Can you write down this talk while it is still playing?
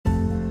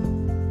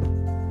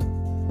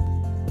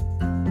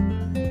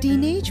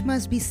Teenage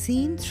must be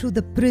seen through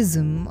the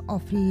prism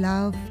of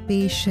love,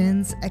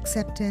 patience,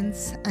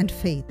 acceptance, and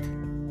faith.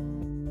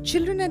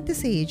 Children at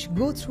this age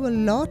go through a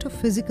lot of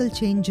physical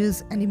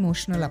changes and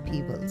emotional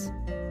upheavals.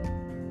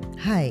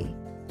 Hi,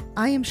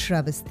 I am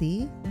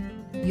Shravasti,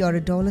 your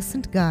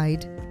adolescent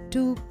guide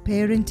to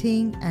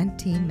parenting and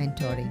teen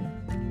mentoring.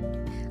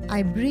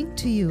 I bring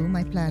to you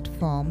my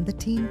platform, The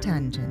Teen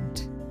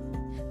Tangent,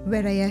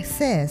 where I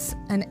assess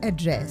and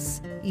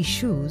address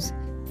issues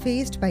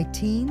faced by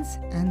teens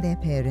and their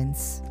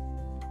parents.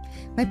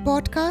 My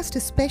podcast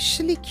is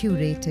specially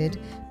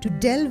curated to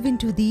delve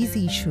into these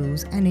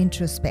issues and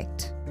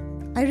introspect.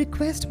 I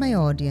request my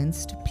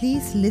audience to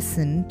please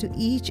listen to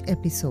each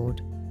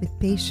episode with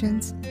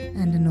patience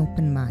and an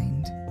open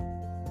mind.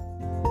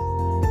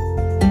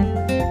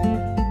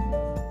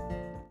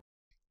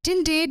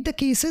 Till date, the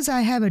cases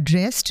I have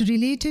addressed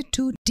related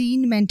to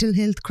teen mental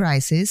health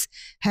crisis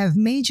have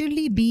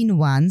majorly been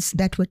ones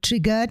that were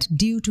triggered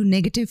due to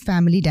negative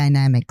family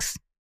dynamics.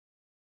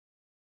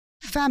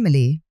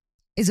 Family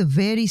is a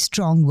very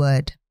strong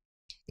word.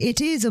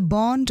 It is a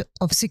bond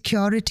of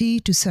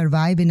security to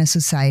survive in a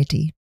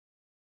society.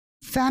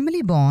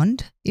 Family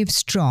bond, if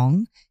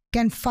strong,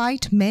 can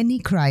fight many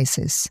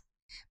crises.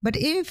 But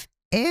if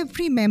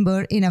every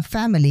member in a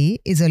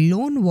family is a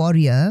lone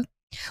warrior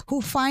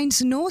who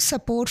finds no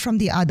support from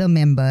the other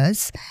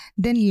members,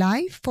 then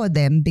life for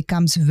them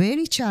becomes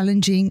very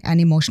challenging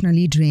and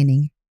emotionally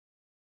draining.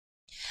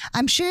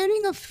 I'm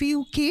sharing a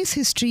few case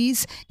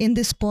histories in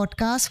this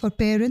podcast for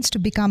parents to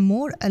become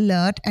more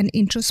alert and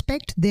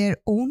introspect their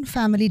own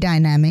family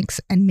dynamics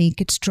and make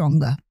it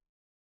stronger.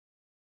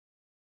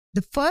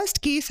 The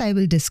first case I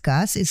will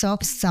discuss is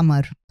of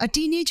Summer, a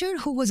teenager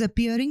who was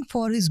appearing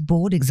for his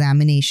board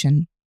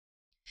examination.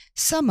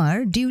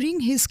 Summer, during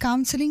his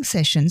counseling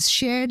sessions,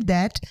 shared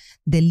that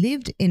they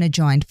lived in a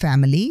joint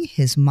family.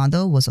 His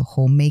mother was a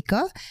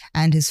homemaker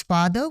and his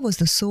father was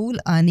the sole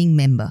earning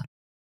member.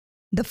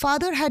 The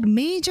father had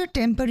major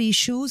temper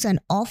issues and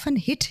often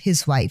hit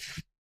his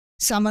wife.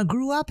 Summer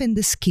grew up in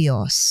this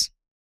chaos.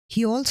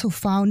 He also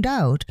found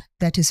out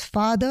that his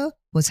father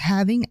was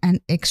having an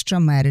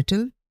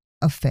extramarital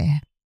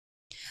affair.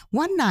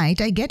 One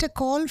night, I get a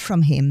call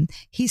from him.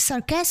 He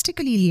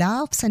sarcastically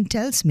laughs and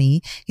tells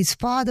me his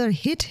father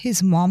hit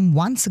his mom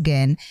once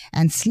again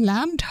and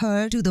slammed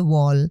her to the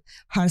wall.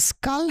 Her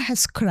skull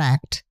has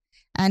cracked,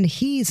 and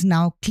he is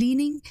now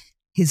cleaning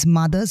his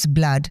mother's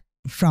blood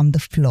from the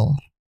floor.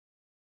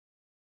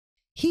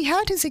 He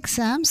had his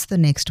exams the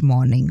next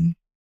morning.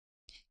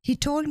 He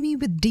told me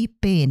with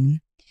deep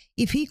pain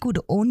if he could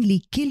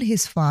only kill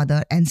his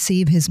father and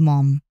save his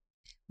mom.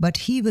 But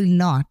he will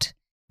not,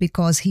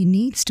 because he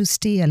needs to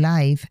stay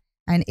alive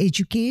and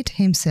educate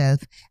himself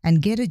and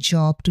get a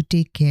job to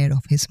take care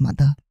of his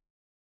mother.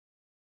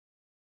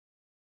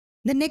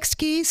 The next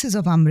case is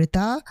of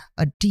Amrita,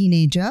 a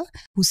teenager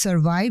who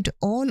survived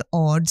all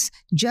odds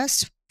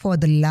just for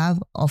the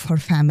love of her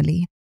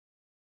family.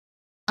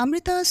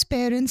 Amrita's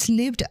parents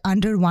lived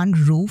under one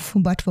roof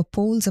but were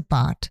poles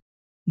apart.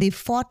 They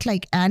fought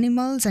like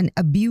animals and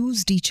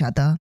abused each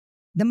other.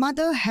 The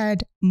mother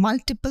had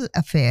multiple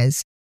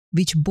affairs,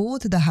 which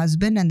both the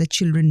husband and the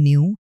children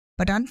knew,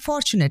 but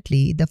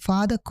unfortunately, the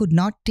father could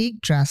not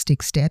take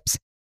drastic steps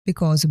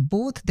because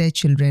both their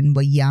children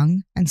were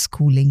young and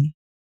schooling.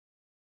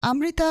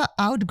 Amrita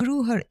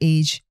outgrew her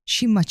age.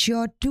 She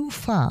matured too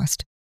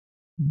fast,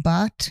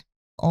 but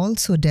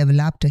also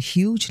developed a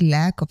huge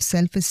lack of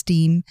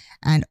self-esteem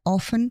and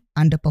often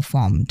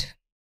underperformed.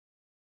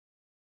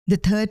 The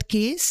third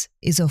case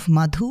is of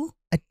Madhu,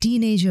 a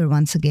teenager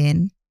once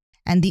again,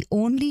 and the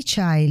only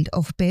child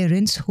of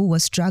parents who were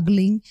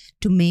struggling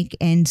to make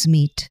ends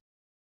meet.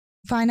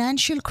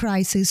 Financial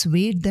crisis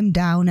weighed them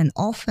down, and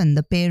often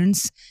the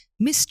parents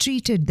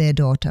mistreated their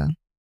daughter,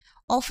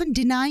 often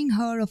denying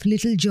her of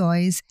little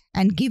joys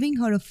and giving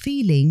her a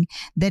feeling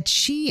that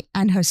she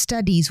and her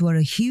studies were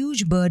a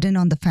huge burden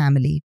on the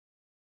family.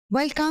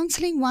 While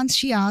counseling once,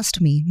 she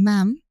asked me,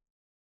 "Ma'am,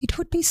 it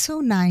would be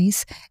so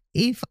nice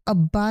if a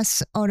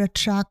bus or a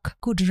truck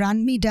could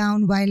run me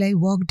down while I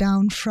walk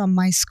down from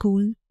my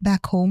school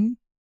back home.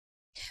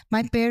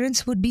 My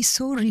parents would be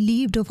so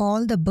relieved of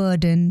all the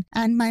burden,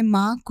 and my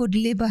ma could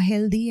live a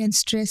healthy and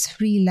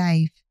stress-free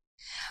life.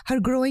 Her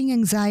growing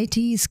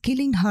anxiety is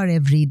killing her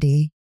every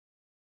day."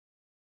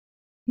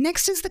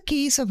 Next is the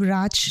case of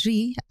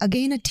Rajshri,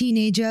 again a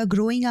teenager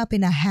growing up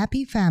in a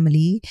happy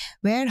family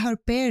where her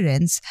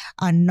parents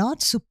are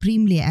not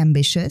supremely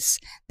ambitious.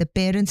 The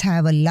parents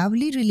have a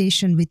lovely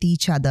relation with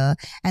each other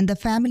and the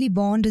family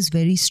bond is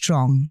very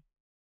strong.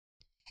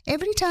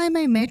 Every time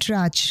I met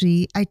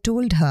Rajshri, I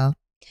told her,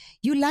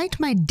 "You light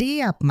my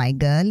day up, my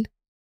girl.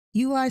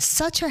 You are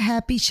such a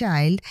happy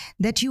child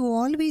that you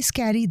always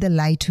carry the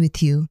light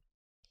with you."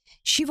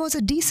 She was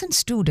a decent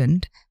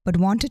student but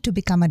wanted to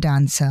become a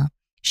dancer.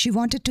 She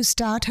wanted to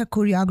start her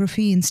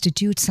choreography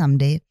institute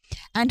someday,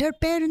 and her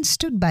parents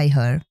stood by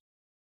her.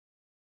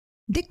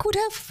 They could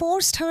have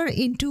forced her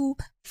into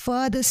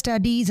further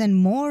studies and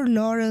more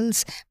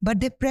laurels, but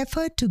they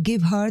preferred to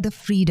give her the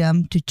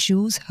freedom to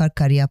choose her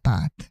career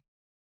path.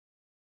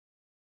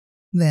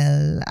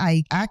 Well,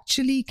 I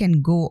actually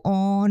can go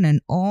on and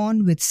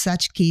on with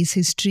such case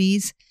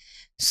histories.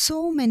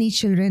 So many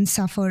children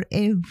suffer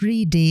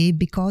every day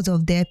because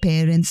of their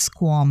parents'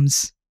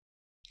 qualms.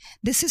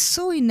 This is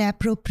so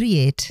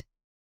inappropriate.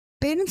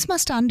 Parents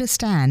must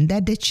understand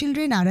that their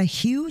children are a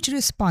huge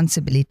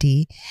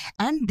responsibility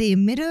and they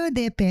mirror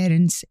their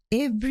parents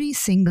every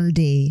single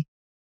day.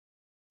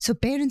 So,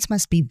 parents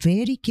must be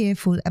very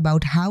careful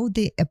about how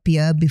they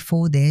appear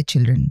before their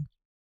children.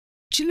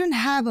 Children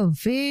have a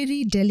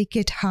very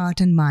delicate heart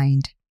and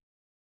mind.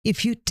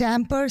 If you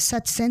tamper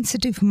such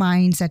sensitive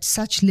minds at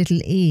such little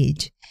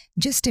age,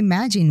 just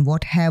imagine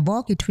what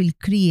havoc it will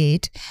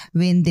create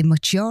when they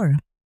mature.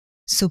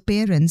 So,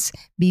 parents,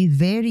 be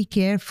very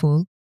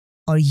careful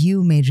or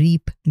you may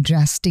reap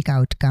drastic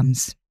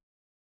outcomes.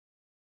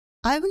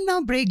 I will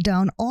now break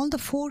down all the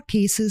 4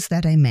 cases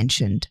that I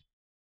mentioned.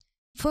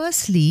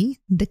 Firstly,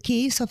 the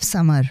case of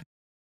Summer.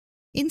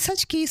 In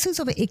such cases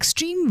of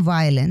extreme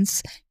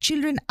violence,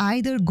 children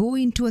either go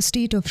into a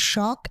state of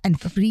shock and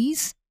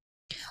freeze,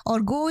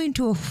 or go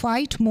into a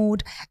fight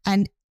mode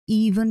and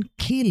even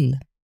kill.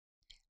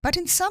 But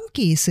in some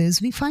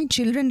cases, we find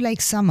children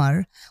like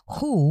Summer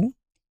who,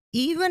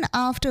 even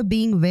after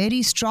being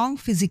very strong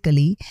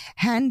physically,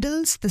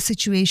 handles the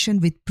situation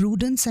with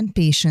prudence and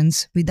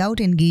patience without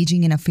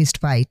engaging in a fist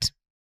fight.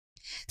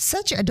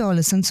 Such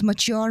adolescents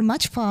mature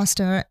much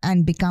faster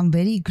and become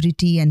very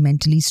gritty and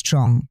mentally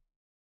strong.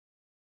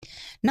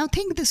 Now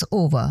think this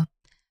over.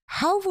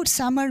 How would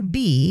Summer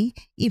be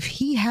if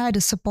he had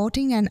a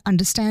supporting and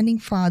understanding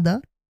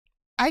father?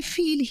 I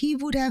feel he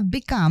would have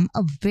become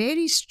a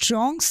very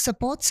strong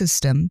support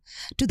system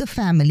to the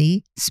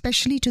family,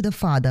 especially to the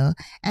father,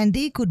 and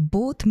they could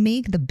both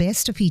make the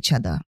best of each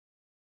other.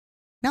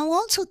 Now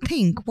also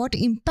think, what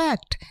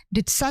impact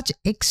did such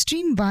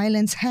extreme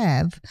violence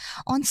have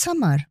on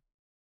Summer?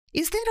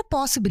 Is there a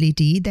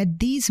possibility that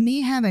these may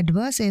have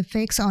adverse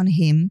effects on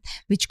him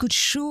which could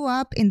show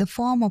up in the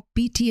form of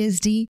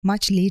PTSD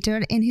much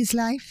later in his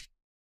life?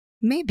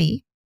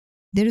 Maybe.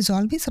 There is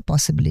always a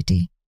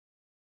possibility.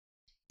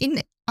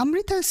 In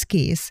Amrita's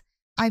case,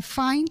 I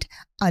find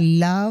a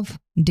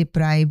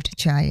love-deprived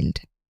child,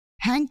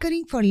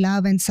 hankering for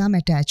love and some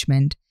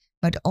attachment,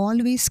 but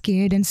always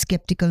scared and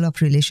skeptical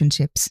of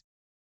relationships.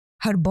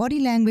 Her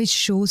body language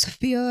shows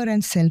fear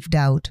and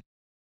self-doubt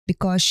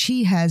because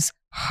she has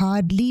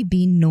hardly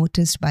been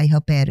noticed by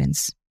her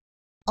parents.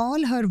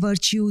 All her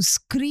virtues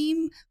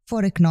scream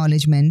for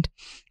acknowledgement,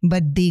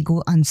 but they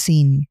go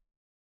unseen.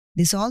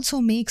 This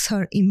also makes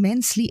her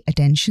immensely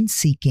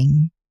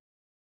attention-seeking.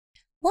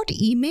 What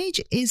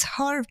image is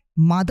her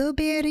mother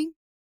bearing?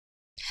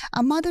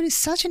 A mother is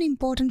such an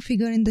important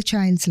figure in the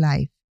child's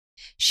life.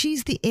 She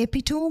is the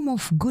epitome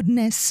of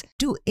goodness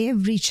to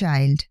every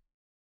child.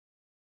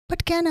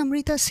 But can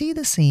Amrita say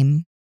the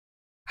same?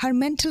 Her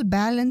mental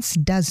balance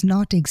does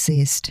not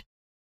exist.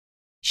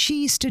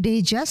 She is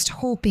today just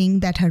hoping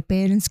that her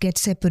parents get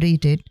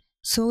separated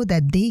so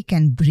that they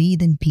can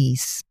breathe in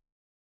peace.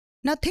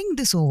 Now think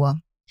this over.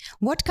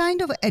 What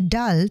kind of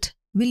adult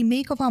will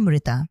make of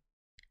Amrita?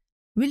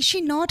 Will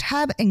she not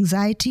have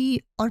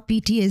anxiety or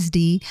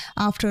PTSD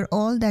after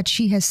all that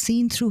she has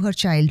seen through her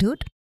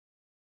childhood?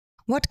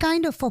 What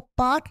kind of a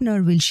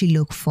partner will she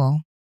look for?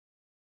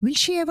 Will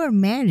she ever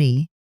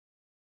marry?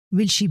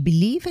 Will she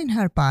believe in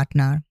her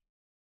partner?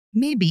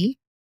 Maybe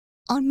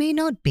or may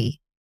not be.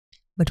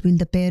 But will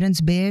the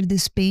parents bear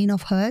this pain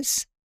of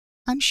hers?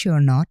 I'm sure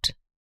not.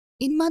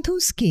 In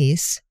Madhu's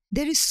case,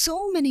 there is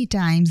so many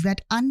times that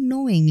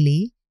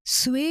unknowingly,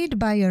 swayed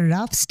by a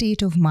rough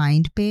state of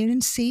mind,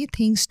 parents say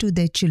things to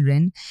their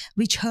children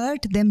which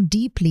hurt them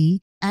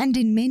deeply, and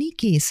in many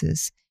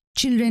cases,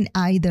 children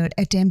either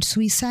attempt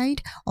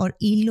suicide or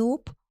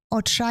elope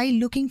or try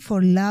looking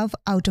for love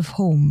out of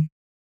home.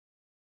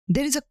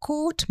 There is a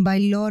quote by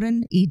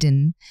Lauren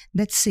Eden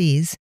that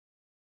says,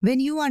 "When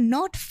you are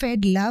not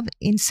fed love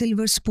in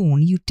silver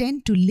spoon, you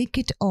tend to lick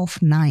it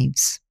off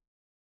knives."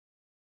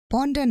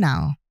 Ponder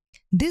now.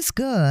 This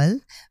girl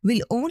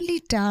will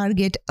only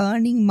target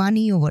earning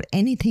money over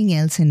anything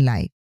else in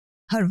life.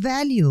 Her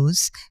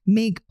values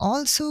may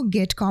also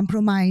get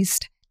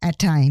compromised at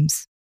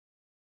times.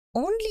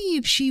 Only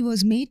if she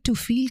was made to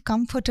feel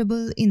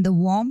comfortable in the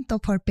warmth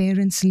of her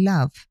parents'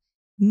 love,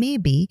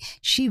 maybe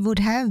she would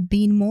have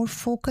been more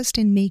focused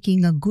in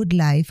making a good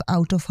life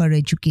out of her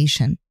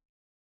education.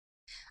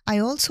 I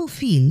also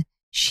feel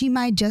she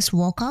might just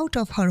walk out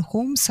of her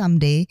home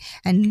someday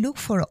and look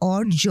for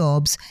odd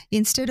jobs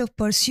instead of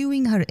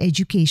pursuing her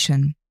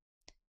education,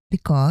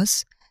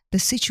 because the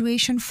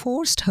situation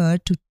forced her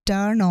to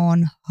turn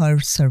on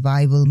her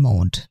survival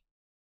mode.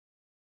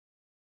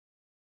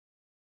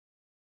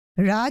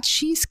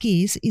 Rajshi's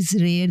case is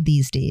rare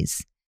these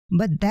days,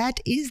 but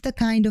that is the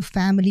kind of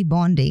family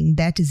bonding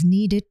that is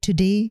needed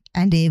today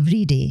and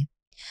every day.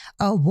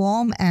 A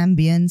warm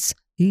ambience,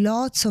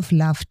 lots of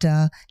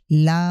laughter,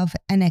 love,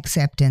 and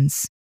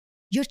acceptance.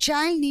 Your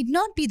child need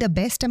not be the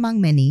best among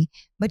many,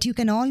 but you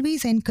can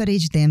always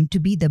encourage them to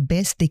be the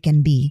best they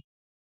can be.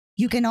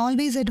 You can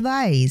always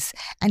advise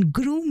and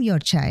groom your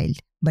child,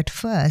 but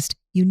first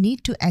You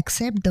need to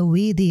accept the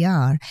way they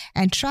are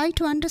and try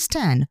to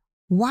understand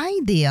why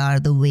they are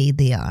the way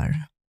they are.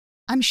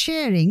 I'm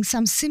sharing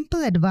some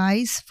simple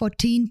advice for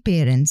teen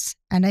parents,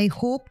 and I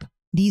hope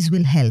these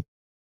will help.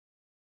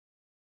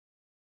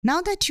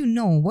 Now that you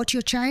know what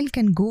your child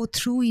can go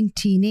through in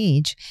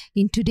teenage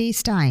in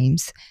today's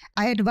times,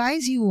 I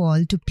advise you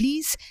all to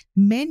please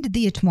mend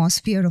the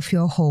atmosphere of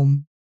your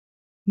home.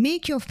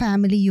 Make your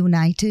family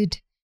united.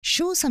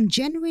 Show some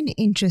genuine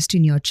interest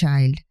in your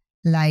child,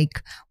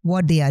 like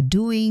what they are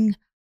doing,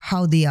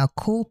 how they are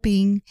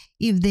coping,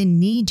 if they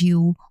need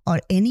you or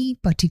any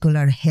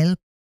particular help.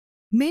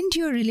 Mend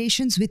your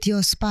relations with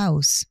your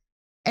spouse.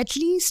 At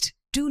least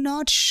do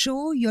not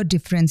show your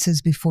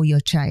differences before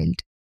your child.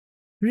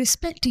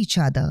 Respect each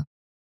other.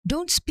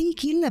 Don't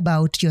speak ill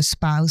about your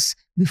spouse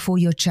before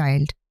your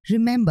child.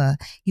 Remember,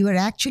 you are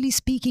actually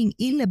speaking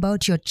ill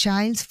about your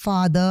child's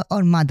father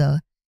or mother.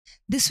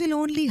 This will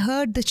only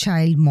hurt the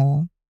child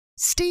more.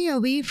 Stay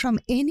away from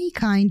any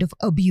kind of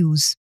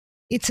abuse.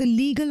 It's a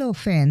legal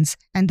offense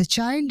and the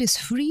child is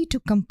free to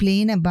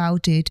complain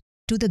about it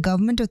to the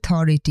government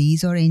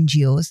authorities or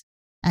NGOs,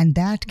 and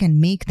that can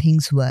make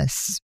things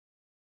worse.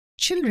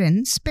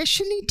 Children,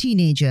 especially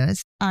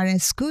teenagers, are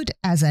as good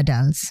as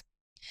adults.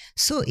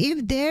 So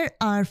if there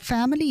are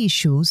family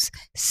issues,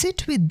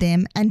 sit with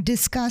them and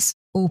discuss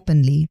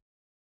openly.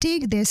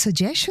 Take their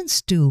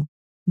suggestions too.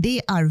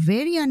 They are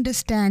very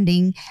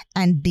understanding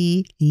and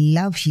they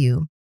love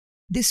you.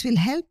 This will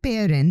help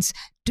parents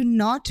to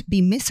not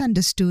be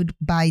misunderstood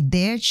by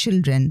their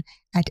children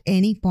at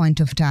any point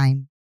of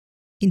time.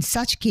 In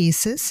such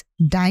cases,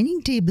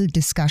 dining table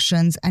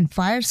discussions and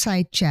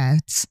fireside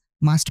chats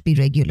must be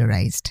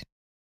regularized.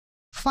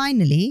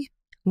 Finally,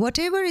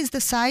 whatever is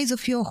the size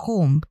of your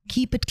home,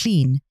 keep it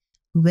clean,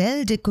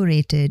 well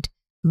decorated,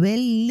 well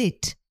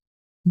lit.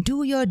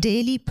 Do your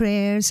daily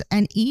prayers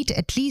and eat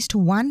at least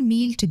one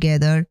meal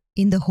together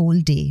in the whole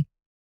day.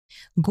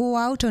 Go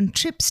out on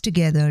trips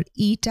together,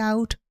 eat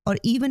out, or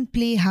even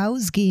play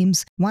house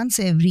games once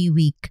every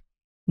week.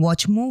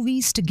 Watch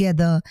movies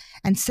together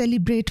and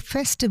celebrate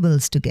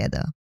festivals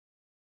together.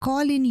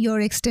 Call in your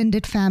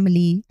extended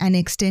family and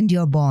extend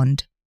your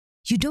bond.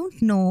 You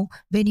don't know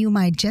when you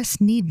might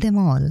just need them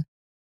all.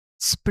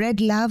 Spread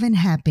love and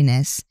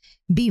happiness.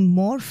 Be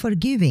more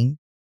forgiving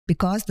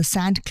because the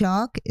sand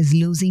clock is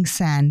losing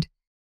sand.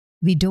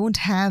 We don't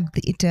have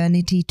the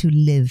eternity to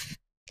live.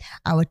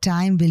 Our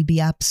time will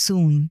be up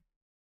soon,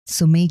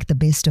 so make the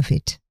best of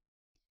it.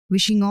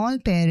 Wishing all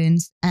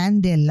parents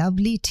and their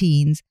lovely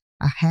teens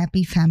a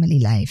happy family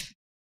life.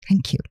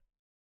 Thank you.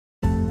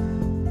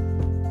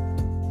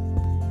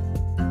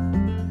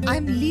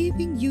 I'm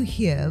leaving you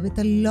here with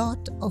a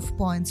lot of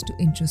points to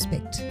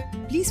introspect.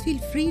 Please feel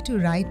free to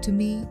write to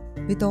me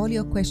with all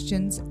your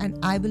questions and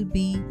I will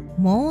be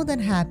more than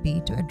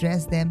happy to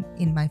address them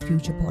in my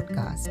future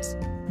podcasts.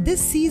 This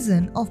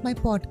season of my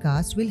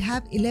podcast will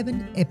have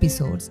 11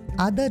 episodes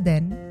other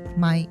than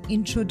my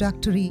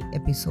introductory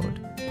episode.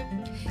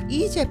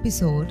 Each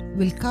episode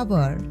will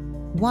cover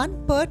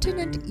one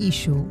pertinent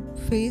issue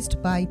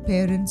faced by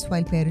parents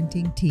while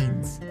parenting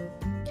teens.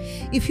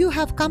 If you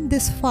have come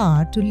this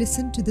far to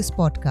listen to this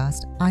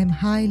podcast, I am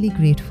highly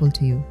grateful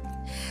to you.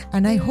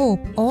 And I hope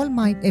all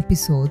my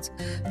episodes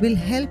will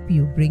help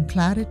you bring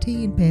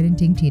clarity in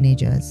parenting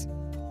teenagers.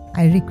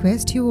 I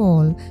request you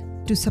all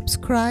to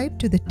subscribe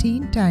to the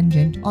Teen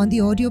Tangent on the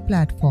audio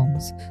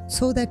platforms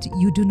so that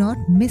you do not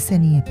miss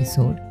any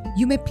episode.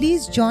 You may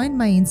please join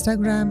my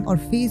Instagram or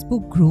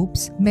Facebook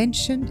groups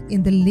mentioned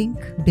in the link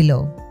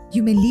below.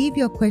 You may leave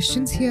your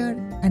questions here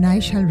and I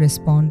shall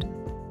respond.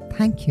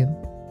 Thank you.